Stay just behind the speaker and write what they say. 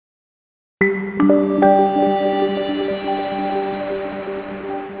So,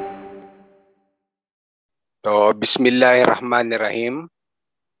 Bismillahirrahmanirrahim.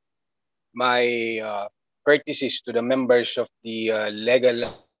 My courtesies to the members of the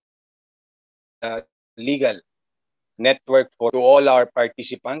legal network, to all our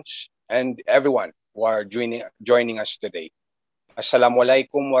participants and everyone who are joining us today.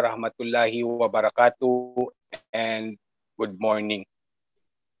 Assalamualaikum warahmatullahi wabarakatuh and good morning.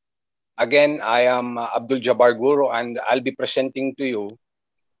 Again, I am Abdul Jabbar Guru and I'll be presenting to you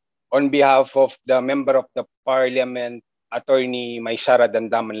on behalf of the Member of the Parliament, Attorney Maysara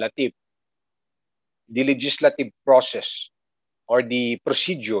Dandaman Latif, the legislative process or the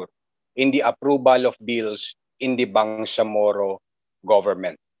procedure in the approval of bills in the Bangsamoro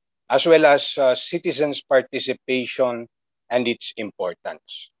government, as well as citizens' participation and its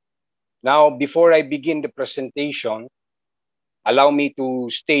importance. Now, before I begin the presentation, allow me to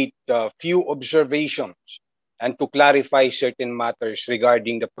state a few observations and to clarify certain matters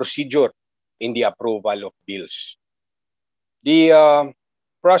regarding the procedure in the approval of bills. The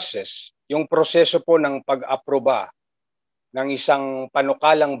process, yung proseso po ng pag-aproba ng isang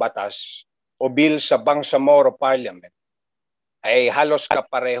panukalang batas o bill sa Bangsamoro Parliament ay halos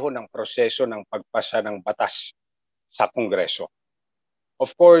kapareho ng proseso ng pagpasa ng batas sa Kongreso.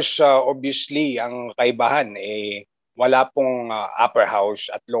 Of course, obviously, ang kaibahan wala pong upper house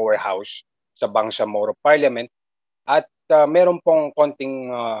at lower house sa Bangsamoro Parliament at meron pong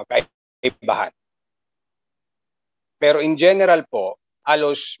konting kaibahan. Pero in general po,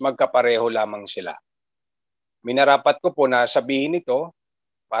 halos magkapareho lamang sila. Minarapat ko po na sabihin ito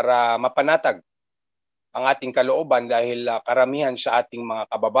para mapanatag ang ating kalooban dahil karamihan sa ating mga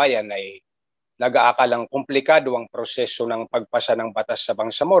kababayan ay nag-aakalang komplikado ang proseso ng pagpasa ng batas sa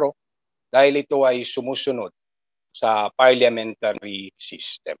Bangsamoro dahil ito ay sumusunod sa parliamentary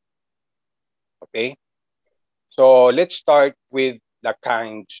system. Okay? So let's start with the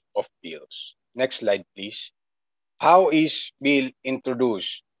kinds of bills. Next slide, please. How is bill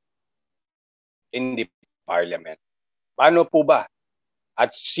introduced in the Parliament? Paano po ba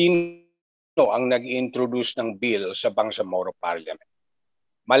at sino ang nag-introduce ng bill sa Bangsamoro Parliament?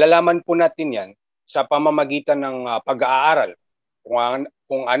 Malalaman po natin yan sa pamamagitan ng pag-aaral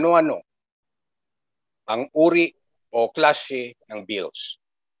kung ano-ano ang uri o klase ng bills.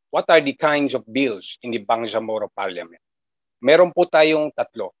 What are the kinds of bills in the Bangsamoro Parliament? Meron po tayong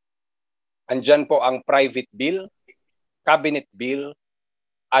tatlo. Andyan po ang private bill, cabinet bill,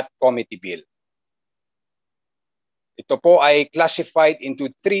 at committee bill. Ito po ay classified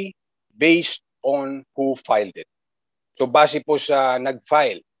into three based on who filed it. So base po sa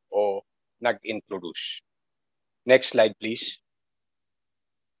nag-file o nag-introduce. Next slide, please.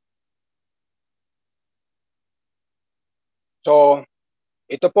 So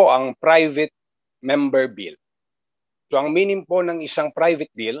ito po ang private member bill. So ang meaning po ng isang private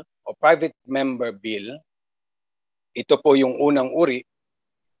bill o private member bill, ito po yung unang uri,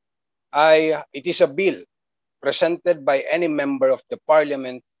 ay it is a bill presented by any member of the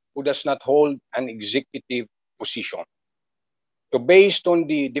Parliament who does not hold an executive position. So based on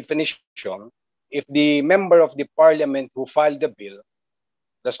the definition, if the member of the Parliament who filed the bill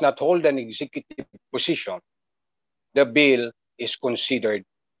does not hold an executive position, the bill is considered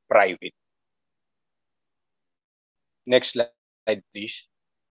private. Next slide, please.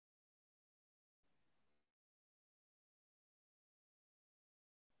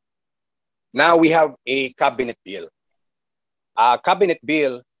 Now we have a cabinet bill. A cabinet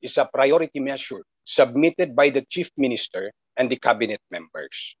bill is a priority measure submitted by the chief minister and the cabinet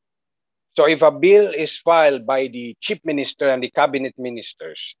members. So if a bill is filed by the chief minister and the cabinet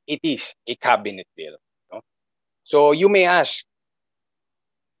ministers, it is a cabinet bill. No? So you may ask,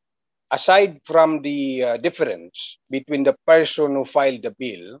 aside from the difference between the person who filed the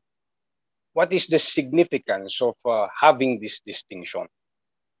bill, what is the significance of having this distinction?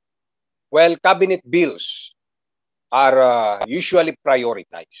 Well, cabinet bills are usually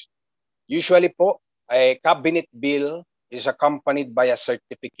prioritized. Usually po, a cabinet bill is accompanied by a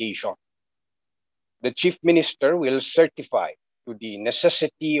certification. The chief minister will certify to the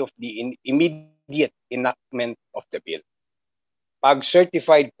necessity of the immediate enactment of the bill. Pag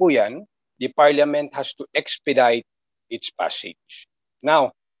certified po yan, the Parliament has to expedite its passage.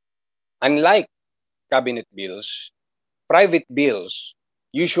 Now, unlike cabinet bills, private bills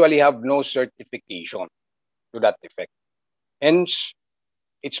usually have no certification to that effect. Hence,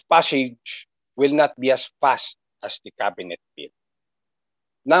 its passage will not be as fast as the cabinet bill.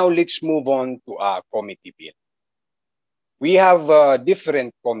 Now, let's move on to a committee bill. We have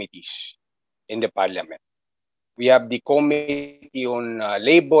different committees in the Parliament. We have the Committee on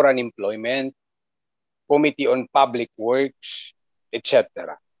Labor and Employment, Committee on Public Works,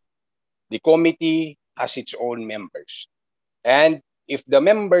 etc. The committee has its own members. And if the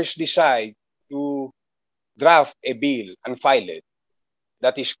members decide to draft a bill and file it,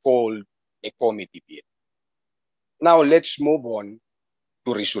 that is called a committee bill. Now, let's move on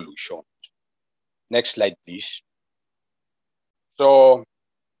to resolution. Next slide, please. So,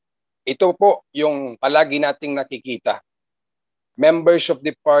 ito po yung palagi nating nakikita. Members of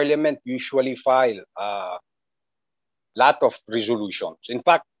the parliament usually file a lot of resolutions. In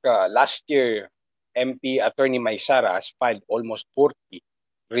fact, last year, MP Attorney Maysara has filed almost 40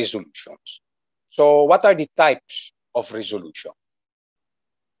 resolutions. So what are the types of resolution?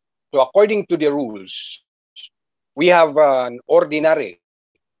 So according to the rules, we have an ordinary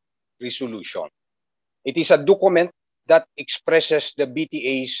resolution. It is a document that expresses the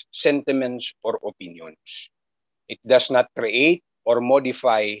BTA's sentiments or opinions. It does not create or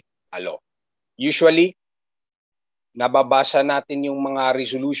modify a law. Usually, nababasa natin yung mga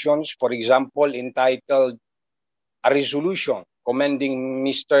resolutions, for example, entitled a resolution commending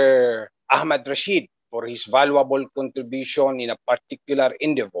Mr. Ahmad Rashid for his valuable contribution in a particular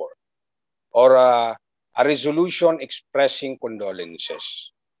endeavor, or a resolution expressing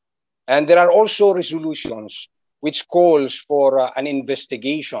condolences. And there are also resolutions which calls for an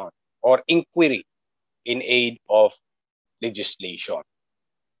investigation or inquiry in aid of legislation.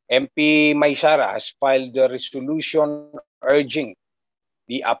 MP Maysara has filed a resolution urging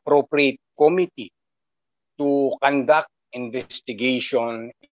the appropriate committee to conduct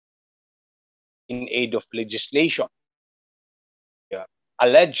investigation in aid of legislation,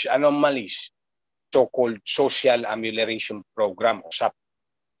 alleged anomalies, so-called Social Amelioration Program or SAP.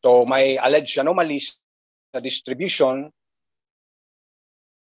 So may alleged anomalies sa distribution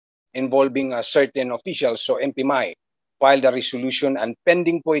involving certain officials. So MP May filed a resolution and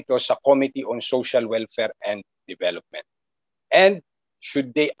pending po ito sa Committee on Social Welfare and Development. And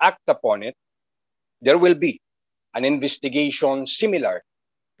should they act upon it, there will be an investigation similar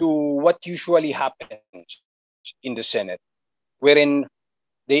to what usually happens in the Senate, wherein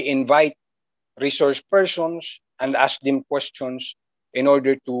they invite resource persons and ask them questions in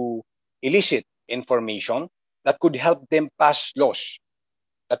order to elicit information that could help them pass laws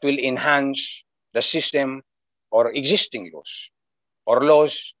that will enhance the system or existing laws, or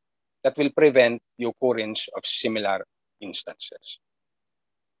laws that will prevent the occurrence of similar instances.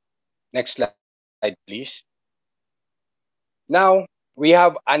 Next slide, please. Now, we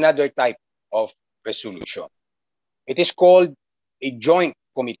have another type of resolution. It is called a joint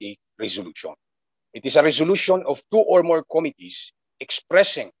committee resolution. It is a resolution of two or more committees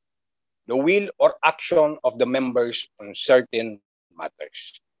expressing the will or action of the members on certain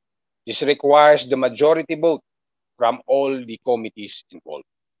matters. This requires the majority vote from all the committees involved.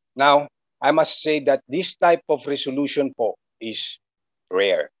 Now, I must say that this type of resolution po is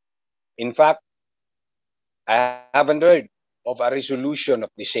rare. In fact, I haven't heard of a resolution of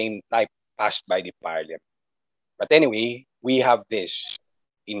the same type passed by the Parliament. But anyway, we have this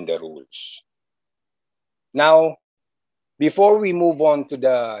in the rules. Now, before we move on to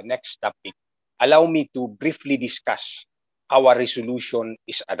the next topic, allow me to briefly discuss how a resolution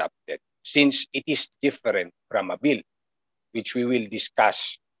is adopted, since it is different from a bill, which we will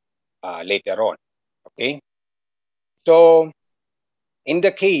discuss later on. Okay? So, in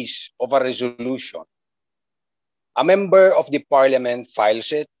the case of a resolution, a member of the Parliament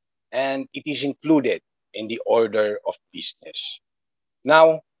files it, and it is included in the order of business.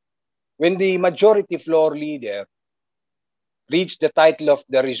 Now, when the majority floor leader reads the title of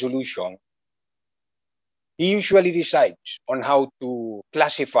the resolution, he usually decides on how to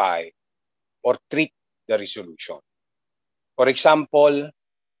classify or treat the resolution. For example,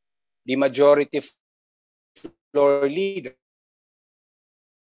 the majority floor leader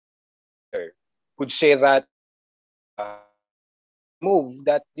could say that move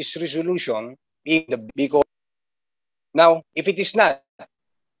that this resolution being the because now, if it is not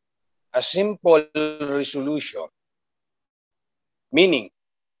a simple resolution, meaning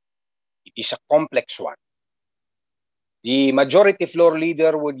it is a complex one, the majority floor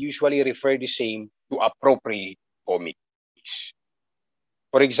leader would usually refer the same to appropriate committees.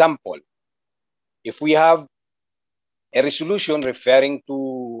 For example, if we have a resolution referring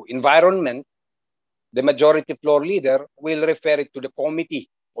to environment, the majority floor leader will refer it to the Committee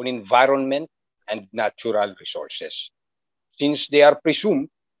on Environment and Natural Resources, since they are presumed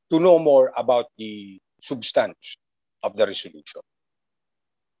to know more about the substance of the resolution.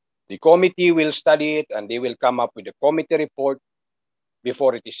 The committee will study it and they will come up with a committee report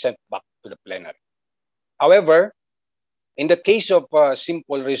before it is sent back to the plenary. However, in the case of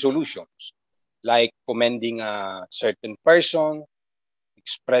simple resolutions, like commending a certain person,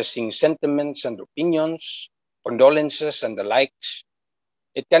 expressing sentiments and opinions, condolences and the likes.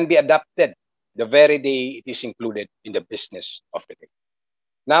 It can be adapted the very day it is included in the business of the day.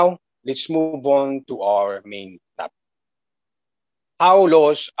 Now, let's move on to our main topic. How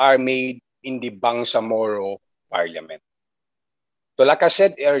laws are made in the Bangsamoro Parliament. So like I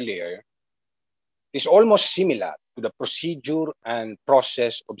said earlier, it's almost similar to the procedure and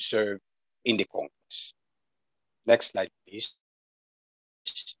process observed in the Congress. Next slide, please.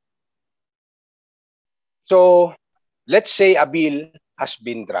 So, let's say a bill has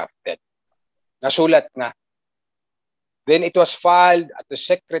been drafted. Nasulat na. Then it was filed at the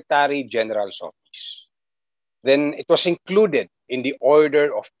Secretary General's office. Then it was included in the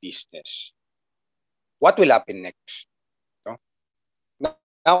order of business. What will happen next? No?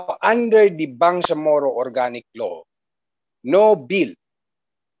 Now, under the Bangsamoro Organic Law, no bill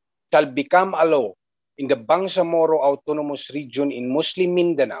shall become a law in the Bangsamoro Autonomous Region in Muslim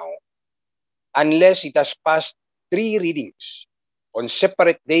Mindanao unless it has passed 3 readings on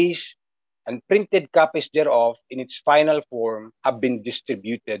separate days and printed copies thereof in its final form have been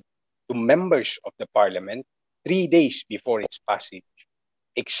distributed to members of the Parliament 3 days before its passage,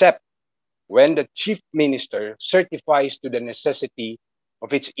 except when the Chief Minister certifies to the necessity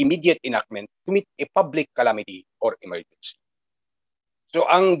of its immediate enactment to meet a public calamity or emergency. So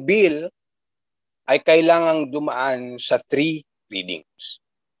ang bill ay kailangang dumaan sa 3 readings.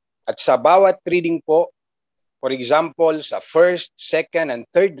 At sa bawat reading po, for example, sa first, second, and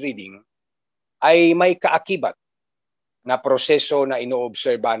third reading, ay may kaakibat na proseso na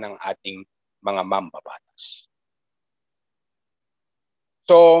inoobserba ng ating mga mambabatas.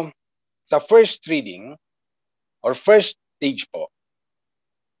 So, sa first reading, or first stage po,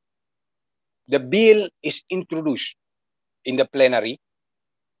 the bill is introduced in the plenary.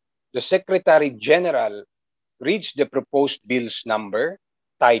 The Secretary General reads the proposed bill's number,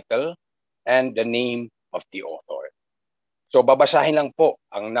 title, and the name of the author. So, babasahin lang po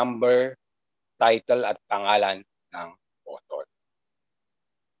ang number, title, at pangalan ng author.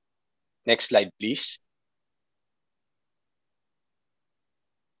 Next slide, please.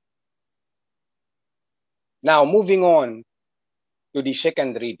 Now, moving on to the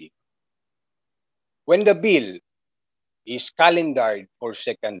second reading. When the bill is calendared for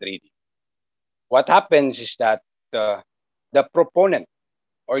second reading, what happens is that the proponent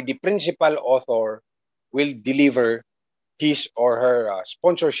or the principal author will deliver his or her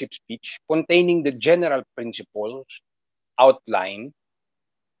sponsorship speech containing the general principles, outline,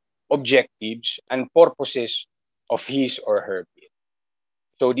 objectives, and purposes of his or her bill.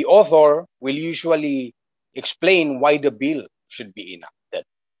 So the author will usually explain why the bill should be enacted.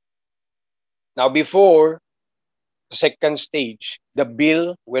 Now, before the second stage, the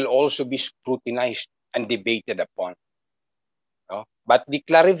bill will also be scrutinized and debated upon. No? But the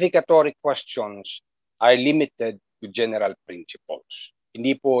clarificatory questions are limited to general principles.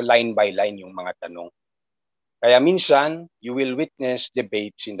 Hindi po line by line yung mga tanong. Kaya minsan, you will witness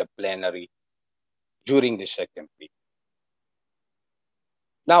debates in the plenary during the second reading.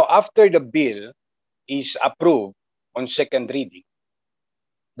 Now, after the bill is approved on second reading,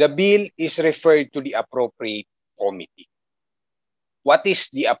 the bill is referred to the appropriate committee. What is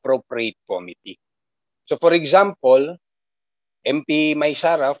the appropriate committee? So for example, MP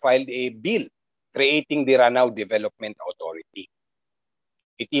Maysara filed a bill creating the Ranao Development Authority.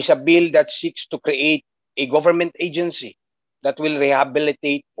 It is a bill that seeks to create a government agency that will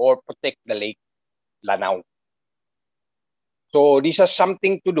rehabilitate or protect the Lake Lanao. So this has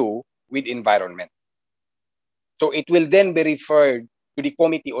something to do with environment. So it will then be referred to the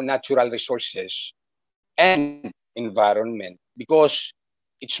Committee on Natural Resources and Environment because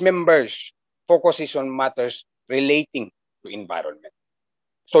its members focuses on matters relating to environment.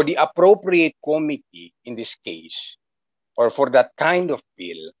 So the appropriate committee in this case, or for that kind of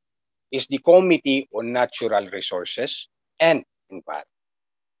bill, is the Committee on Natural Resources and Environment.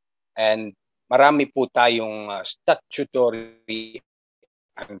 And marami po tayong statutory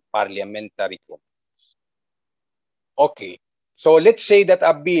and parliamentary committees. Okay, so let's say that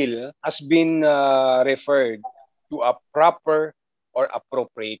a bill has been referred to a proper or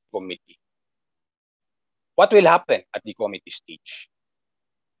appropriate committee. What will happen at the committee stage?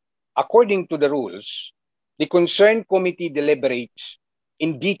 According to the rules, the concerned committee deliberates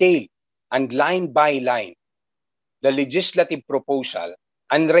in detail and line by line the legislative proposal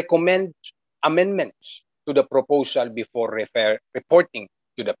and recommends amendments to the proposal before reporting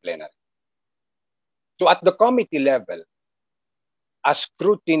to the plenary. So at the committee level, a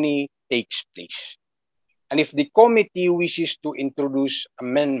scrutiny takes place. And if the committee wishes to introduce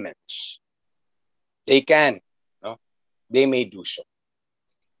amendments, they can, no? They may do so.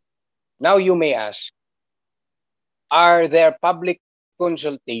 Now you may ask, are there public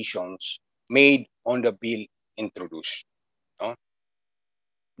consultations made on the bill introduced? No?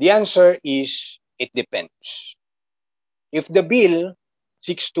 The answer is it depends. If the bill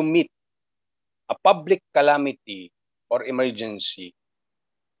seeks to meet a public calamity or emergency,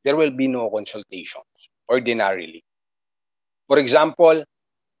 there will be no consultations ordinarily. For example,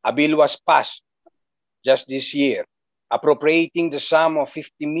 a bill was passed just this year appropriating the sum of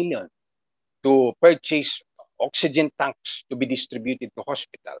 50 million to purchase oxygen tanks to be distributed to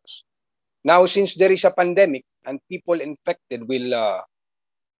hospitals. Now, since there is a pandemic and people infected will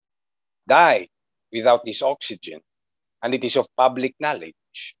die without this oxygen, and it is of public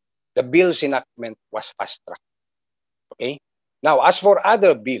knowledge, the bill's enactment was fast-tracked. Okay? Now, as for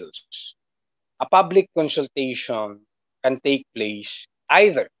other bills, a public consultation can take place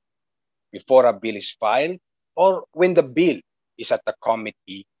either before a bill is filed or when the bill is at the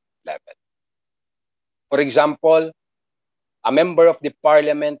committee level. For example, a member of the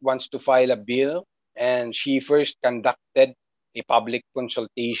parliament wants to file a bill and she first conducted a public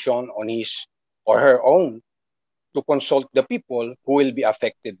consultation on his or her own to consult the people who will be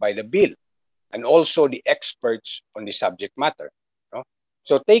affected by the bill and also the experts on the subject matter. No?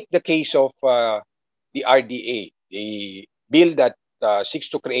 So take the case of the RDA, the bill that seeks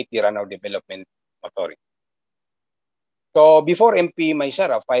to create the Ranao Development Authority. So before MP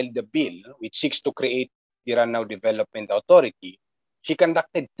Maysara filed the bill which seeks to create the Ranao Development Authority, she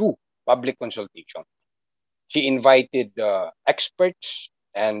conducted 2 public consultations. She invited experts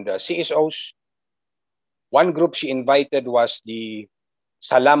and CSOs. One group she invited was the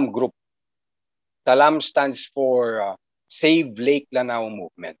Salam group. Salam stands for Save Lake Lanao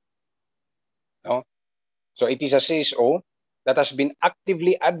Movement. No? So it is a CSO that has been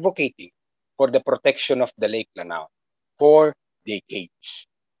actively advocating for the protection of the Lake Lanao for decades.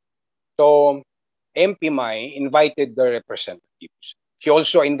 So MP Mai invited the representatives. She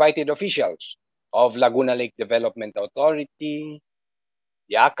also invited officials of Laguna Lake Development Authority,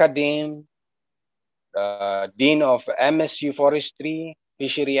 the Academe, the Dean of MSU Forestry,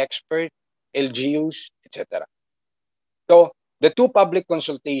 Fishery Expert, LGUs, etc. So the 2 public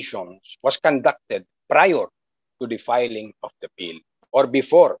consultations was conducted prior to the filing of the bill or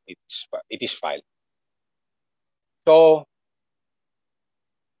before it is filed. So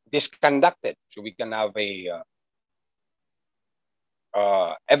it is conducted so we can have a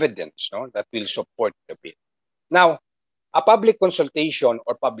evidence, no, that will support the bill. Now, a public consultation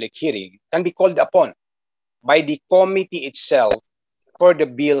or public hearing can be called upon by the committee itself for the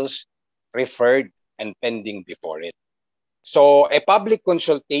bills referred and pending before it. So a public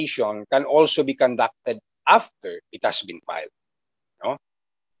consultation can also be conducted after it has been filed, no?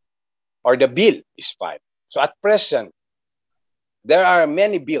 Or the bill is filed. So at present, there are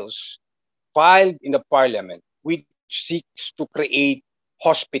many bills filed in the parliament which seeks to create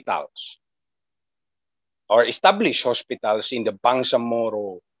hospitals or establish hospitals in the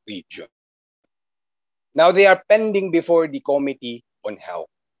Bangsamoro region. Now they are pending before the Committee on Health.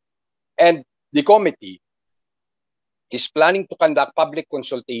 And the committee is planning to conduct public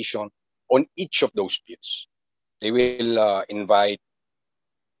consultation on each of those bills. They will invite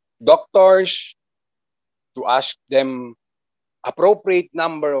doctors to ask them appropriate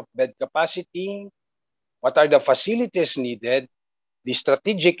number of bed capacity, what are the facilities needed, the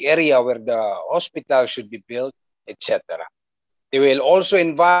strategic area where the hospital should be built, etc. They will also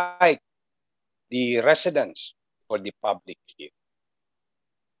invite the residents for the public hearing.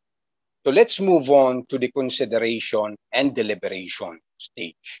 So let's move on to the consideration and deliberation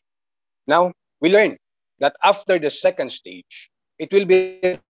stage. Now, we learned that after the second stage, it will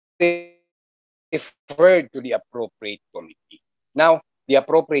be referred to the appropriate committee. Now, the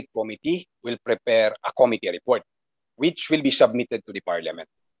appropriate committee will prepare a committee report, which will be submitted to the parliament.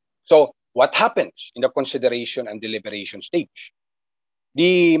 So what happens in the consideration and deliberation stage?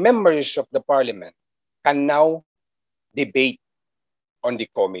 The members of the parliament can now debate on the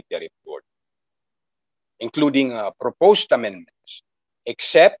committee report, including proposed amendments,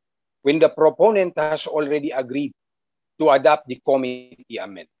 except when the proponent has already agreed to adopt the committee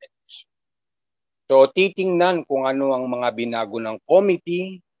amendments. So titingnan kung ano ang mga binago ng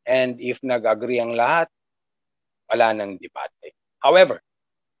committee, and if nag-agree ang lahat, wala nang debate. However,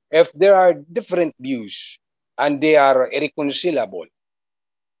 if there are different views and they are irreconcilable,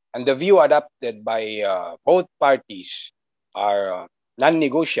 and the view adopted by both parties are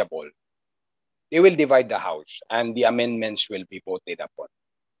non-negotiable, they will divide the House and the amendments will be voted upon.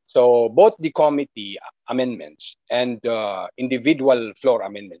 So both the committee amendments and individual floor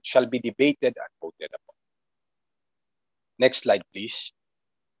amendments shall be debated and voted upon. Next slide, please.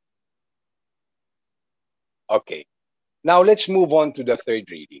 Okay. Now let's move on to the third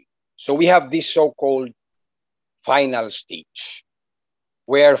reading. So we have this so-called final stage,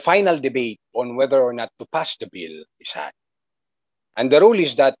 where final debate on whether or not to pass the bill is had. And the rule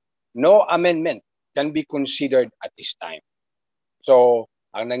is that no amendment can be considered at this time. So,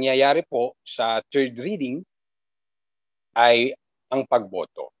 ang nangyayari po sa third reading ay ang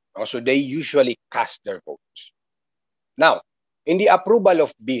pagboto. So they usually cast their votes. Now, in the approval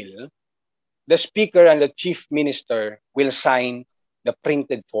of bill, the Speaker and the Chief Minister will sign the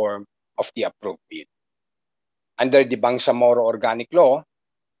printed form of the approved bill. Under the Bangsamoro Organic Law,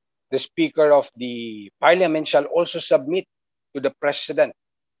 the Speaker of the Parliament shall also submit to the President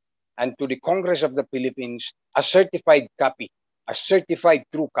and to the Congress of the Philippines a certified copy, a certified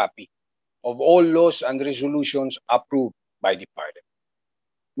true copy of all laws and resolutions approved by the Parliament.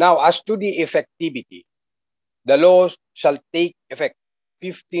 Now, as to the effectivity, the laws shall take effect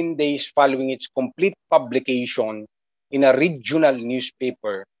 15 days following its complete publication in a regional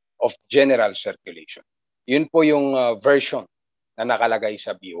newspaper of general circulation. Yun po yung version na nakalagay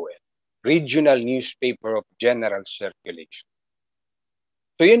sa BOL. Regional newspaper of general circulation.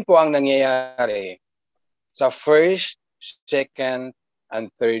 So yun po ang nangyayari sa first, second, and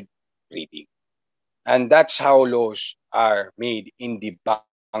third reading. And that's how laws are made in the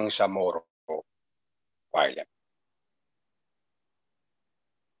Bangsamoro Parliament.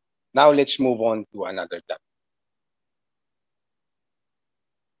 Now let's move on to another topic.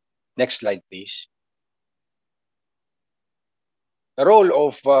 Next slide, please. The role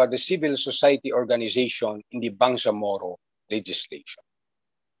of the civil society organization in the Bangsamoro legislation.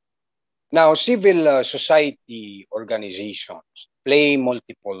 Now, civil society organizations play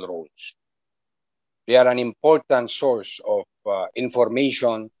multiple roles. They are an important source of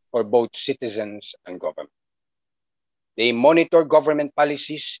information for both citizens and government. They monitor government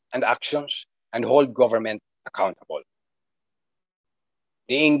policies and actions and hold government accountable.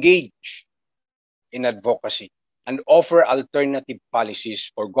 They engage in advocacy and offer alternative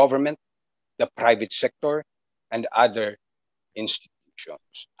policies for government, the private sector, and other institutions.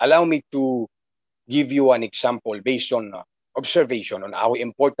 Allow me to give you an example based on observation on how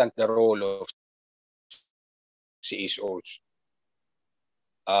important the role of CSOs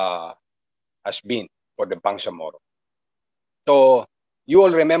has been for the Bangsamoro. So you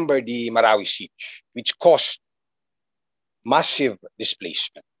all remember the Marawi siege, which caused massive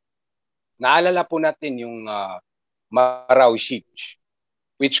displacement. Naalala po natin yung Marawi siege,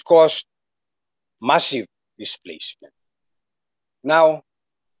 which caused massive displacement. Now,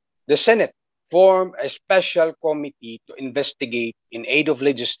 the Senate formed a special committee to investigate in aid of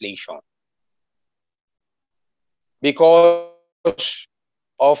legislation because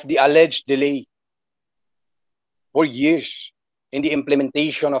of the alleged delay for years in the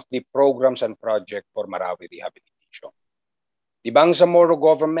implementation of the programs and projects for Marawi rehabilitation. The Bangsamoro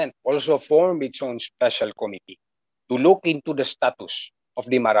government also formed its own special committee to look into the status of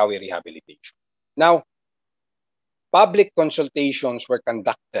the Marawi rehabilitation. Now, public consultations were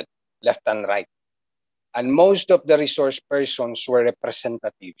conducted left and right, and most of the resource persons were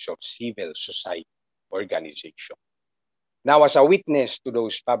representatives of civil society organizations. Now, as a witness to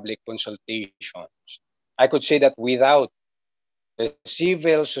those public consultations, I could say that without the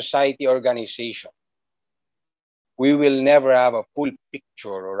civil society organization, we will never have a full picture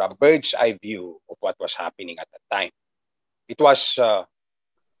or a bird's eye view of what was happening at that time. It was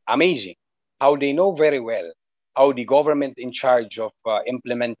amazing how they know very well how the government in charge of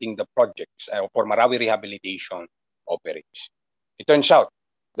implementing the projects for Marawi rehabilitation operates. It turns out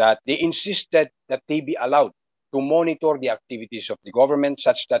that they insisted that they be allowed to monitor the activities of the government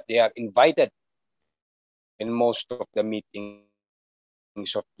such that they are invited in most of the meetings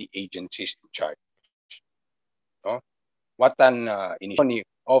of the agencies in charge. No? What an initiative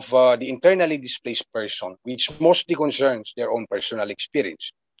of the internally displaced person, which mostly concerns their own personal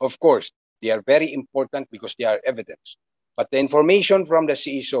experience. Of course, they are very important because they are evidence. But the information from the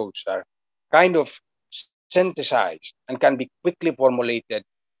CSOs are kind of synthesized and can be quickly formulated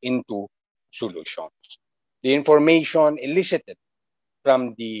into solutions. The information elicited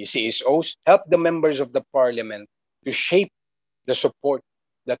from the CSOs help the members of the parliament to shape the support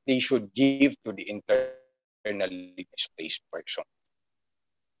that they should give to the internally displaced person.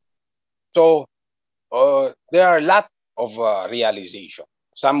 So there are a lot of realizations.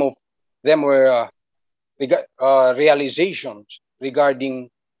 Some of them were realizations regarding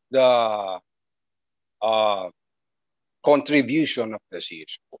the contribution of the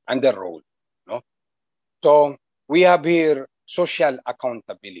CSO and the role. No? So we have here social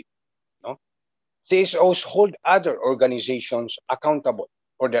accountability. No? CSOs hold other organizations accountable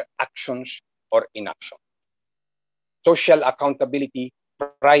for their actions or inaction. Social accountability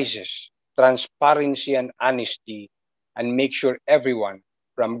prizes transparency and honesty and make sure everyone,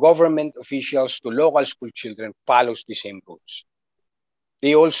 from government officials to local school children, follows the same rules.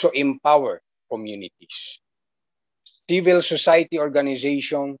 They also empower communities. Civil society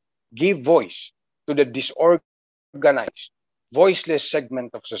organizations give voice to the disorganized, voiceless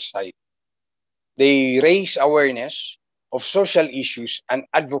segment of society. They raise awareness of social issues and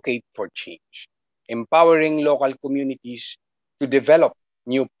advocate for change, empowering local communities to develop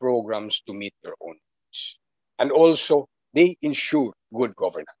new programs to meet their own needs. And also, they ensure good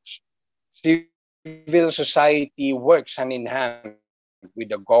governance. Civil society works hand in hand with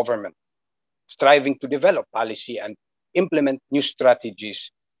the government, striving to develop policy and implement new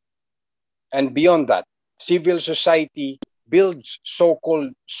strategies. And beyond that, civil society builds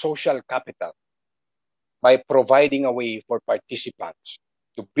so-called social capital by providing a way for participants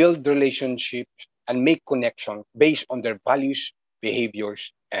to build relationships and make connections based on their values,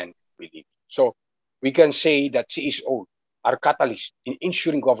 behaviors, and beliefs. So we can say that CSO are catalysts in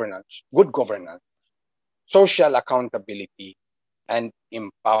ensuring governance, good governance, social accountability, and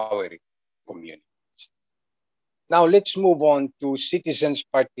empowering communities. Now let's move on to citizens'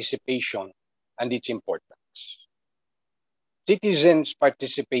 participation and its importance. Citizens'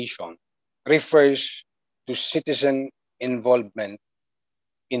 participation refers to citizen involvement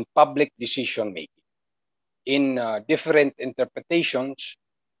in public decision making. In different interpretations,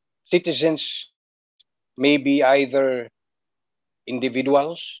 citizens may be either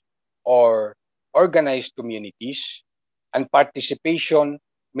individuals or organized communities, and participation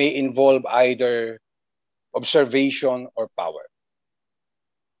may involve either observation or power.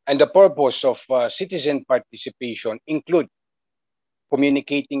 And the purpose of citizen participation include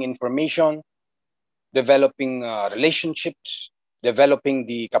communicating information, developing relationships, developing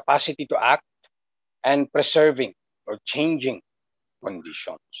the capacity to act, and preserving or changing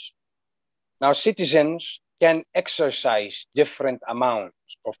conditions. Now, citizens can exercise different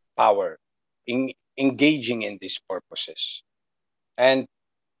amounts of power in engaging in these purposes. And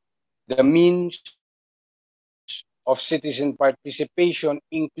the means of citizen participation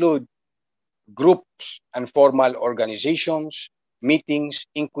include groups and formal organizations, meetings,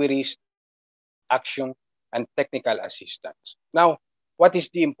 inquiries, action, and technical assistance. Now, what is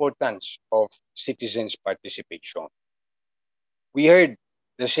the importance of citizens' participation? We heard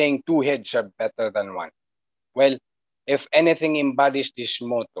the saying, two heads are better than one. Well, if anything embodies this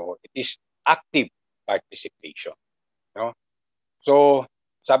motto, it is active participation. No? So,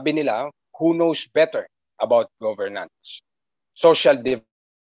 sabi nila, who knows better about governance, social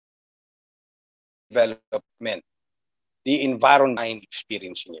development, the environment behind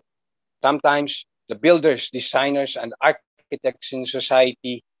experiencing it. Sometimes the builders, designers, and architects in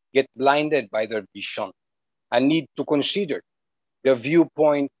society get blinded by their vision and need to consider the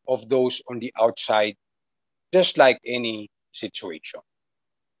viewpoint of those on the outside, just like any situation.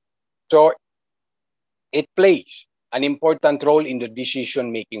 So it plays an important role in the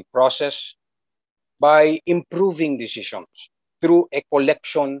decision-making process by improving decisions through a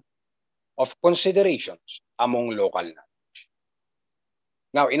collection of considerations among local knowledge.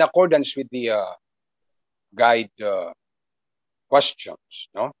 Now, in accordance with the guide questions,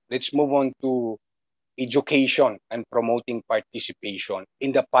 no? Let's move on to education and promoting participation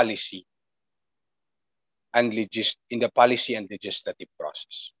in the policy and legislative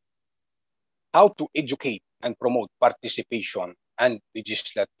process. How to educate and promote participation and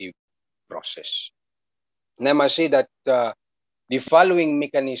legislative process. And I must say that the following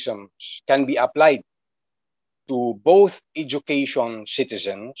mechanisms can be applied to both education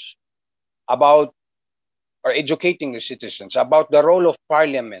citizens about or educating the citizens about the role of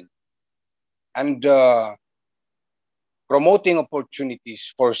parliament and promoting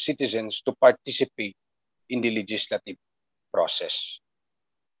opportunities for citizens to participate in the legislative process.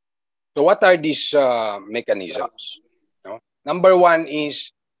 So what are these mechanisms? No? Number one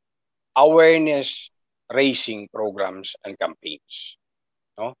is awareness raising programs and campaigns.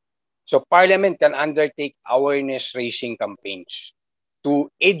 No? So Parliament can undertake awareness raising campaigns to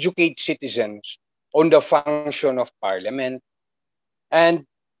educate citizens on the function of Parliament and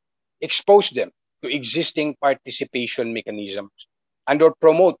expose them to existing participation mechanisms and or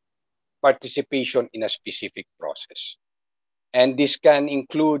promote participation in a specific process. And this can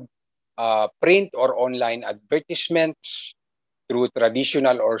include print or online advertisements through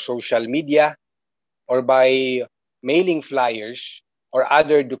traditional or social media or by mailing flyers, or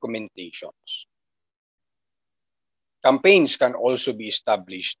other documentations. Campaigns can also be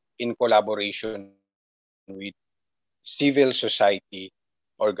established in collaboration with civil society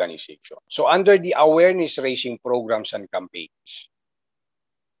organizations. So under the awareness raising programs and campaigns,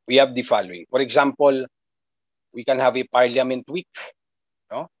 we have the following. For example, we can have a Parliament Week,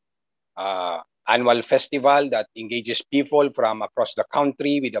 no? Annual festival that engages people from across the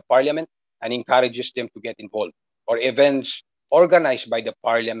country with the Parliament and encourages them to get involved. Or events organized by the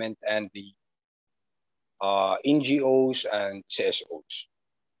Parliament and the NGOs and CSOs.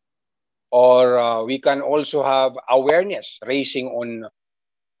 Or we can also have awareness raising on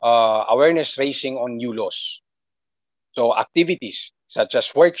new laws. So activities such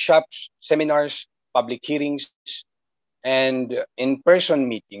as workshops, seminars, public hearings, and in-person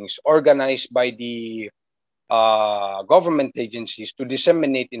meetings organized by the government agencies to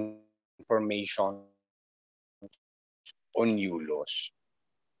disseminate information on new laws.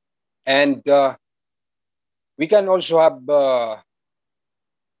 And we can also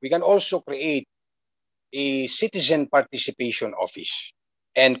create a citizen participation office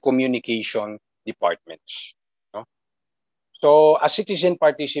and communication departments. No? So a citizen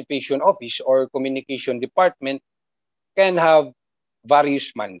participation office or communication department can have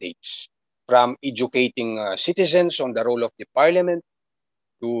various mandates, from educating citizens on the role of the parliament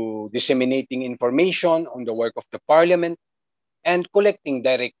to disseminating information on the work of the parliament and collecting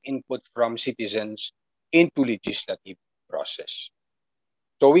direct input from citizens into legislative process.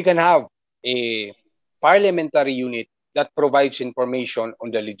 So we can have a parliamentary unit that provides information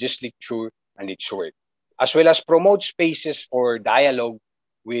on the legislature and its work, as well as promote spaces for dialogue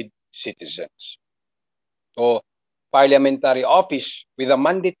with citizens. So parliamentary office with a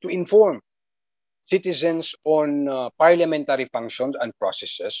mandate to inform citizens on parliamentary functions and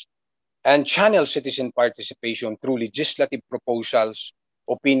processes and channel citizen participation through legislative proposals,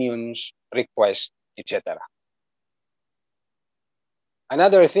 opinions, requests, etc.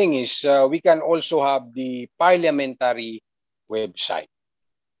 Another thing is we can also have the parliamentary website.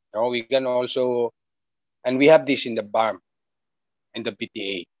 We can also, and we have this in the BARMM and the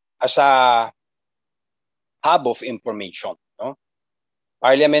PTA as a hub of information.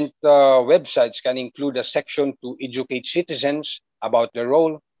 Parliament websites can include a section to educate citizens about the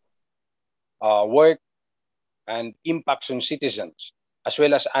role, work, and impacts on citizens, as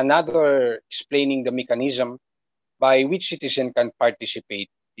well as another explaining the mechanism by which citizens can participate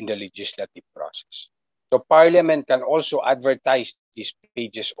in the legislative process. So Parliament can also advertise these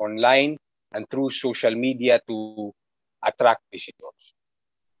pages online and through social media to attract visitors.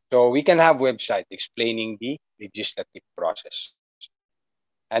 So we can have website explaining the legislative process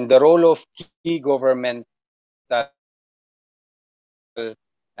and the role of key governmental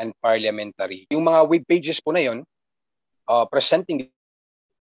and parliamentary. Yung mga web pages po na yun, presenting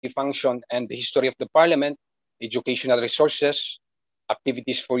the function and the history of the parliament, educational resources,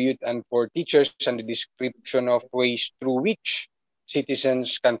 activities for youth and for teachers, and the description of ways through which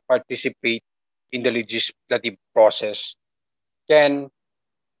citizens can participate in the legislative process can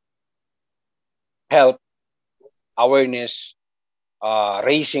help awareness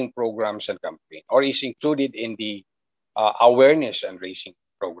raising programs and campaign, or is included in the awareness and raising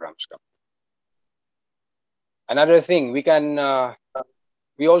programs campaign. Another thing,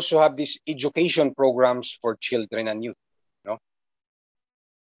 we also have these education programs for children and youth.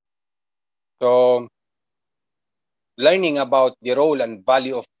 So learning about the role and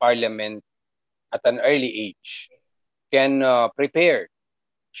value of parliament at an early age can prepare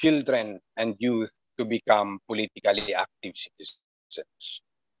children and youth to become politically active citizens.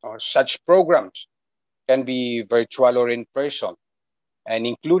 Such programs can be virtual or in person and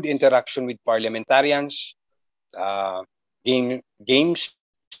include interaction with parliamentarians, games,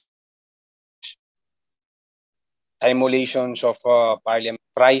 simulations of parliament,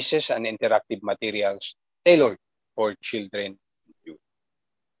 prizes, and interactive materials tailored for children and youth.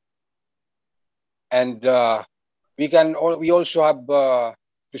 And we also have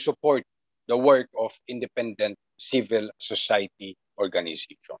to support the work of independent civil society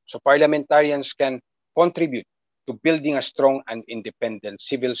organizations. So parliamentarians can contribute to building a strong and independent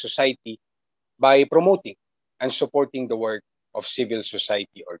civil society by promoting and supporting the work of civil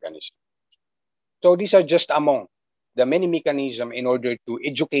society organizations. So these are just among the many mechanisms in order to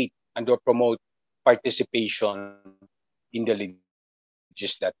educate and to promote participation in the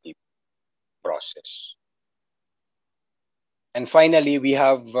legislative process. And finally, we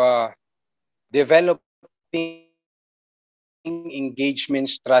have developing engagement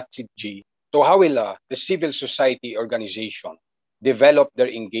strategy. So how will the civil society organization develop their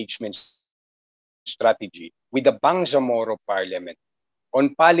engagement strategy strategy with the Bangsamoro Parliament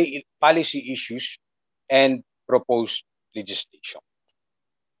on policy issues and proposed legislation.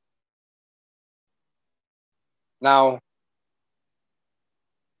 Now,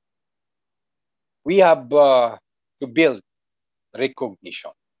 we have to build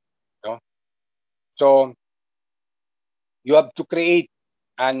recognition. You know? So, you have to create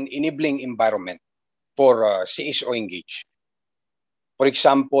an enabling environment for CSO engagement. For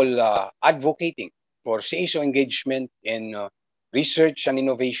example, advocating for CSO engagement in research and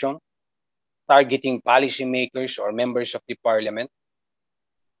innovation, targeting policymakers or members of the parliament,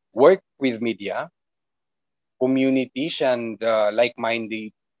 work with media, communities, and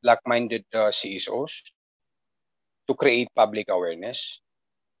like-minded CSOs to create public awareness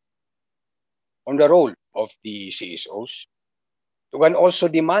on the role of the CSOs. You can also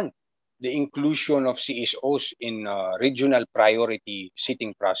demand the inclusion of CSOs in regional priority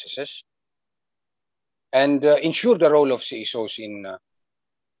setting processes and ensure the role of CSOs in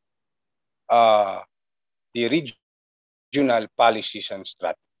the regional policies and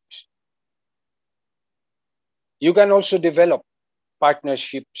strategies. You can also develop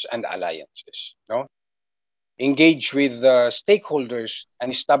partnerships and alliances. No? Engage with stakeholders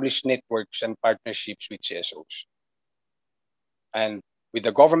and establish networks and partnerships with CSOs. And with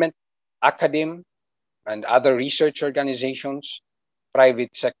the government, academe, and other research organizations,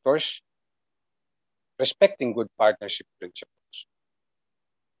 private sectors, respecting good partnership principles.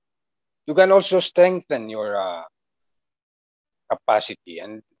 You can also strengthen your capacity,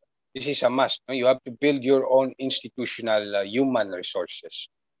 and this is a must. No? You have to build your own institutional human resources.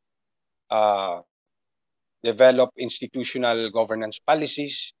 Develop institutional governance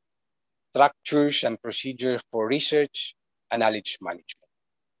policies, structures, and procedures for research and knowledge management.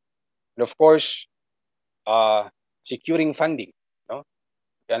 And of course, securing funding. No?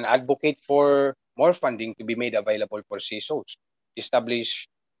 You can advocate for more funding to be made available for CSOs. Establish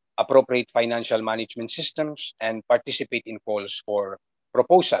appropriate financial management systems and participate in calls for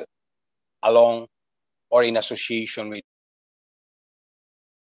proposal along or in association with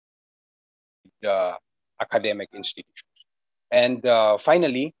academic institutions. And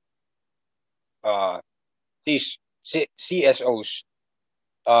finally, these CSOs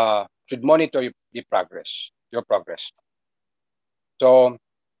should monitor your progress. So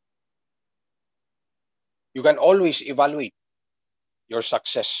you can always evaluate your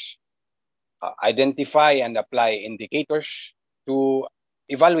success, identify and apply indicators to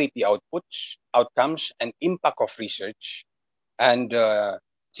evaluate the outcomes, and impact of research and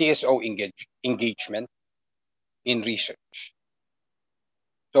CSO engagement in research.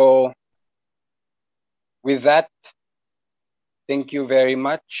 So with that, thank you very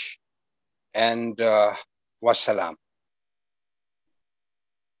much, and wassalam.